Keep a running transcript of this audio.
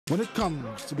When it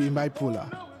comes to being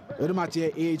bipolar, it don't matter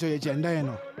your age or your gender, you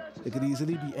know. It could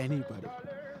easily be anybody.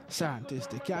 Scientists,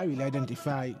 they can't really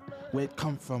identify where it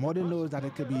comes from. All they know is that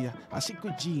it could be a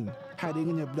secret gene hiding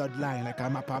in your bloodline like a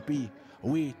mapapi,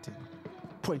 waiting.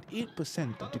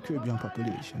 0.8% of the Caribbean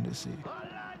population, they say,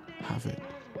 have it.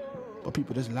 But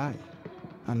people just lie.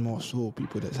 And more so,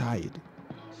 people just hide.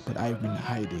 But I've been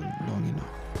hiding long enough.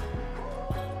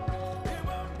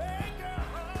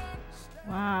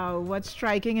 Wow, what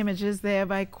striking images there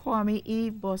by Kwame E.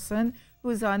 Boatswain,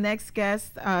 who's our next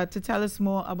guest to tell us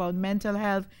more about mental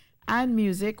health and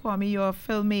music. Kwame, you're a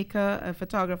filmmaker, a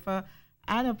photographer,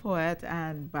 and a poet,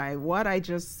 and by what I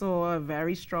just saw, a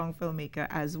very strong filmmaker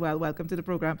as well. Welcome to the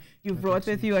program. You've brought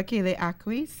with you Akile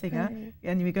Akwi, singer,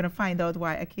 and we're going to find out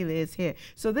why Akile is here.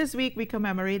 So this week we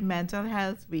commemorate Mental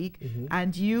Health Week,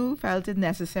 and you felt it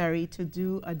necessary to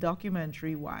do a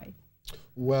documentary. Why?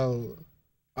 Well,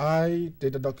 I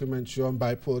did a documentary on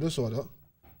bipolar disorder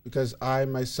because I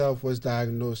myself was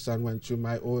diagnosed and went through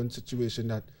my own situation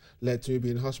that led to me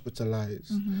being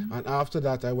hospitalized. And after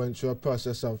that, I went through a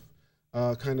process of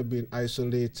kind of being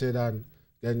isolated and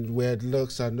getting weird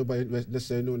looks and nobody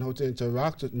necessarily knowing how to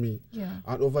interact with me.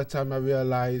 And over time, I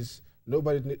realized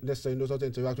nobody necessarily knows how to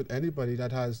interact with anybody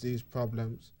that has these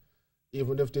problems,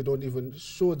 even if they don't even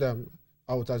show them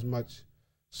out as much.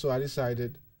 So I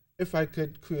decided if I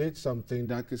could create something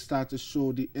that could start to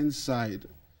show the inside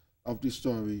of the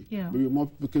story, maybe more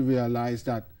people could realize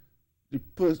that the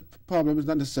problem is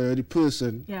not necessarily the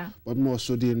person, but more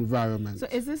so the environment. So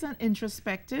is this an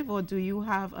introspective, or do you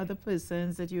have other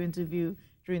persons that you interview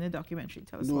during the documentary?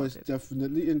 Tell us about it. No, it's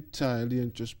definitely entirely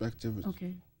introspective.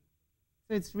 Okay.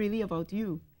 So it's really about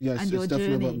you. Yes, and it's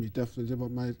definitely journey. about me, definitely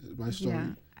about my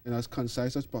story, and as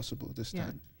concise as possible this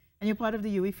time. And you're part of the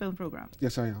UE film program.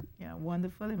 Yes, I am. Yeah,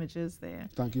 wonderful images there.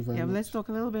 Thank you very much. Let's talk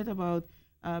a little bit about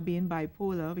being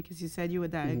bipolar, because you said you were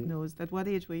diagnosed. At what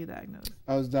age were you diagnosed?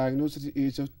 I was diagnosed at the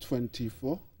age of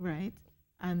 24. Right.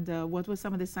 And what were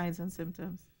some of the signs and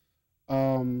symptoms?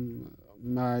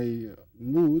 My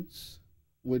moods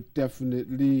were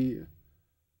definitely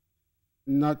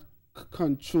not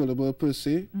controllable per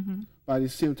se, but at the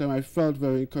same time I felt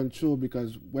very in control,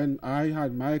 because when I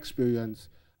had my experience,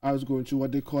 I was going through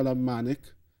what they call a manic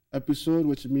episode,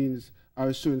 which means I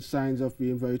was showing signs of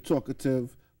being very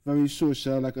talkative, very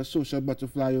social, like a social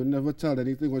butterfly. You'll never tell that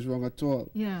anything was wrong at all.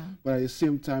 But at the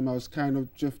same time, I was kind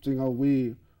of drifting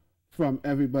away from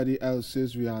everybody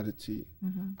else's reality.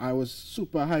 I was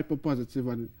super hyper positive,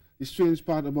 and the strange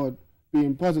part about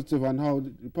being positive and how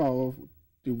the power of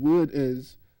the word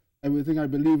is, everything I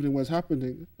believed in was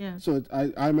happening. So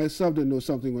I myself didn't know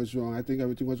something was wrong. I think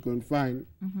everything was going fine.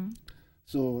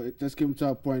 So it just came to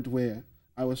a point where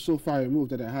I was so far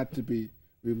removed that I had to be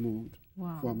removed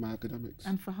from my academics.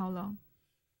 And for how long?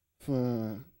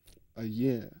 For a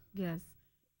year. Yes.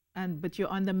 But you're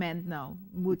on the mend now,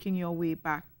 working your way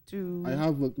back to... I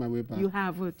have worked my way back. You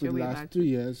have worked your way back. For the last 2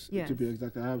 years, to be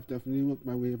exact. I have definitely worked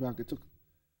my way back. It took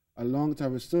a long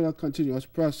time. It's still a continuous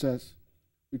process,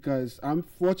 because I'm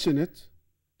fortunate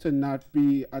to not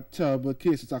be a terrible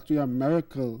case. It's actually a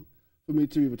miracle for me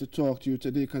to be able to talk to you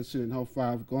today, considering how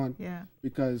far I've gone.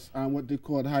 Because I'm what they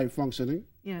call high functioning.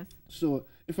 So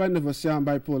if I never say I'm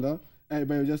bipolar,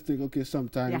 everybody will just think, okay,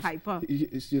 sometimes... You're hyper.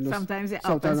 You know, sometimes you're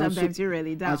up and sometimes you're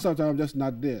really down. And sometimes I'm just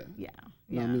not there. You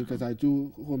know what I mean? Because I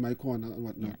do hold my corner and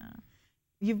whatnot.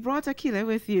 You've brought Akile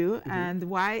with you, and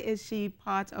why is she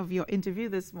part of your interview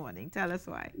this morning? Tell us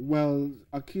why. Well,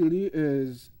 Akile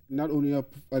is not only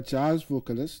a jazz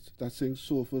vocalist that sings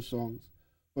soulful songs,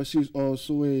 but she's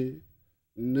also a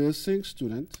nursing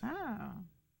student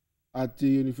at the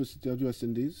University of the West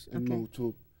Indies in Mount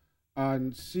Hope.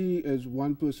 And she is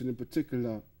one person in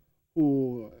particular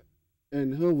who,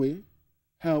 in her way,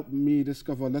 helped me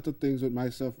discover a lot of things with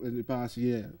myself in the past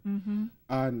year.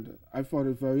 And I found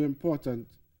it very important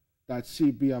that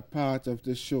she be a part of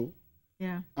this show.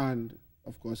 And,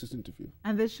 of course, this interview.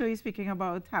 And this show you're speaking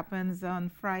about happens on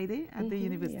Friday at the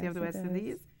University of the West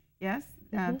Indies. Yes?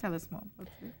 Tell us more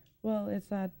about it. Well,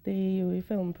 it's at the UE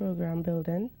Film Program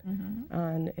building,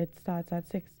 and it starts at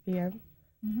 6 p.m.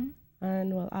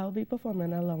 And, well, I'll be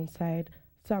performing alongside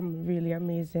some really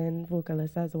amazing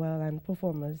vocalists as well and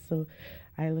performers, so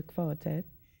I look forward to it.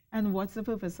 And what's the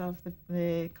purpose of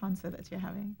the concert that you're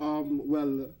having?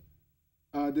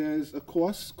 There's a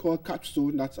course called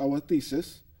Capstone, that's our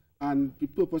thesis, and the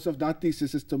purpose of that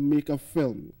thesis is to make a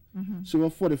film. So we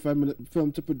have a 45-minute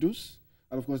film to produce,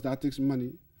 and of course that takes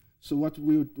money. So what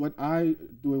I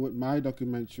do with my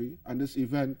documentary and this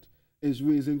event is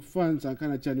raising funds and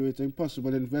kind of generating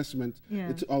possible investment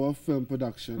into our film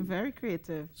production. Very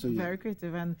creative. So, very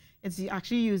creative. And it's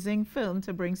actually using film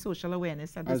to bring social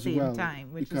awareness at the same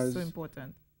time, which is so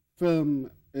important.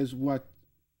 Film is what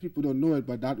people don't know it,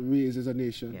 but that raises a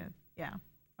nation. Yeah.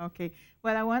 Okay.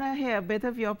 Well, I want to hear a bit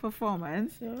of your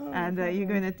performance. Sure, and what are you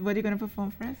going to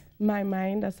perform for us? My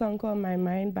Mind, a song called My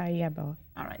Mind by Yeba.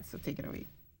 All right. So take it away.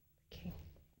 Okay.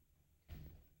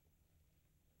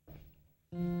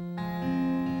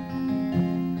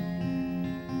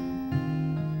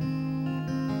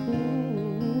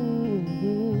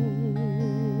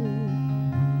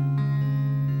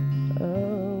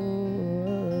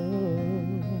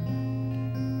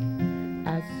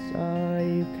 I saw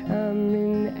you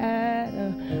coming at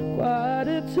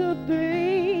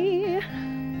 2:45.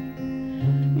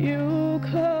 You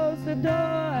closed the door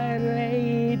and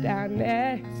laid down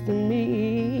next to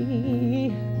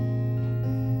me.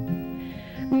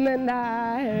 Then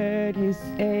I heard you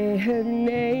say her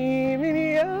name in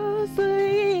your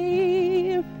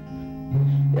sleep.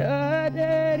 Your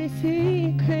dirty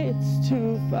secret's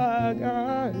too far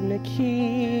gone to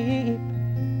keep.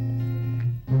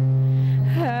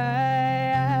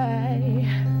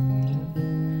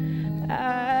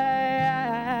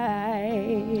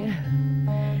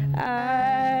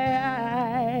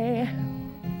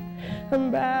 I'm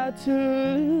about to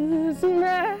lose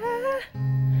my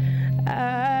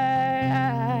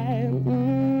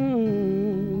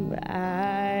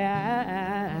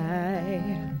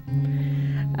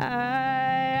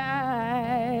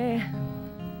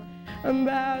I'm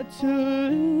about to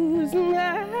lose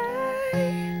my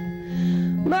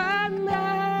mind,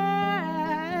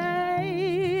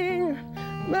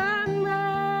 my mind,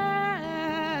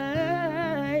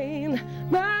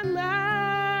 my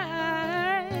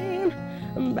mind.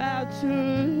 I'm about to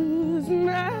lose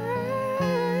my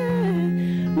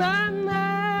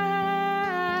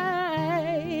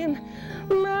mind,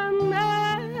 my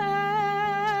mind,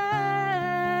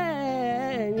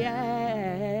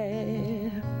 yeah.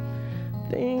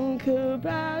 Think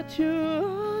about you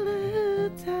all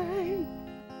the time.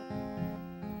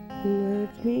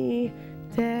 Look me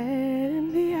dead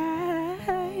in the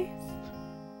eyes.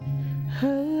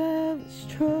 Her love is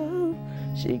true.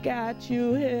 She got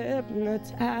you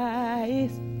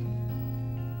hypnotized.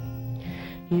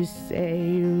 You say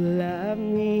you love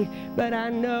me, but I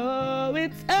know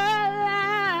it's a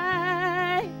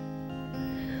lie.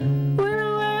 When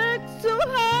I work so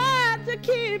hard to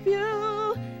keep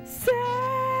you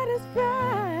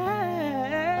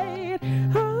satisfied,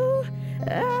 oh,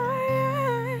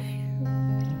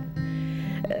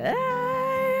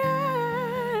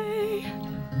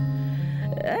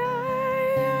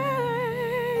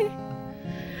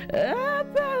 I'm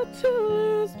about to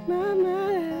lose my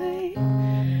mind.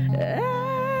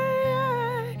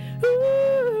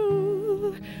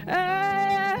 Ooh,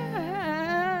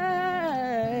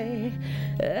 about to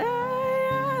lose my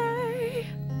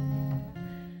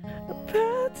mind,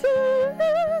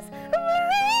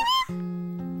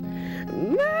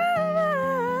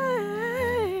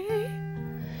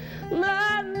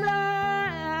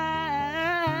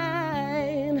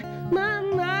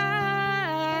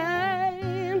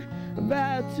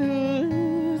 about to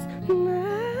lose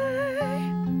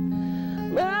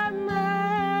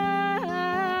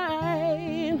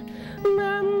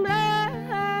my mind,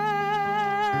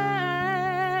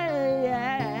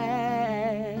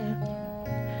 yeah.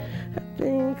 I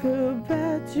think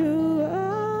about you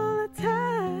all the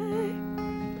time.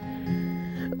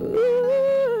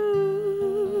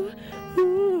 Ooh,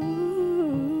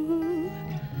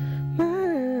 my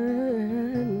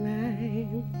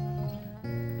mind.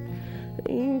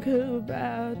 Think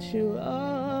about you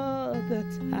all the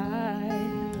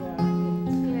time.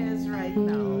 Yes, right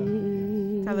now.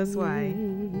 Tell us why.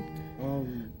 Well,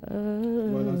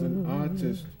 as an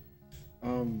artist,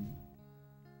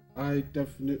 I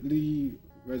definitely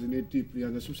resonate deeply,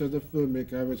 and especially as a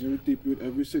filmmaker, I resonate deeply with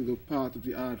every single part of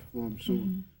the art form. So,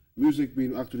 music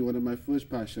being actually one of my first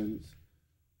passions.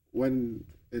 When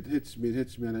it hits me,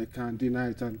 and I can't deny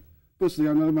it. And personally,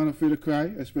 I'm not a man afraid to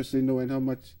cry, especially knowing how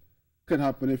much could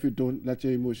happen if you don't let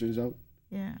your emotions out.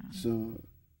 Yeah. So,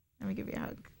 let me give you a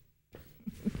hug.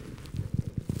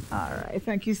 All right.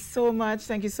 Thank you so much.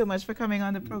 Thank you so much for coming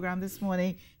on the program this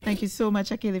morning. Thank you so much,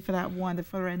 Akili, for that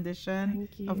wonderful rendition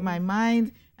of My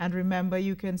Mind. And remember,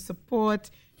 you can support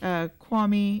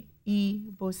Kwame E.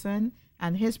 Boatswain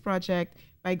and his project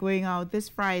by going out this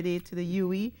Friday to the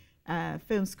UE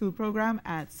Film School program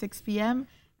at 6 p.m.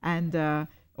 and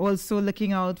also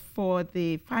looking out for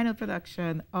the final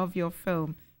production of your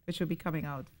film, which will be coming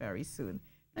out very soon.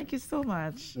 Thank you so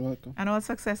much. You're welcome. And all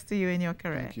success to you in your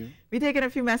career. Thank you. We're taking a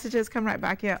few messages. Come right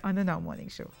back here on the Now Morning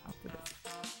Show after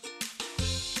this.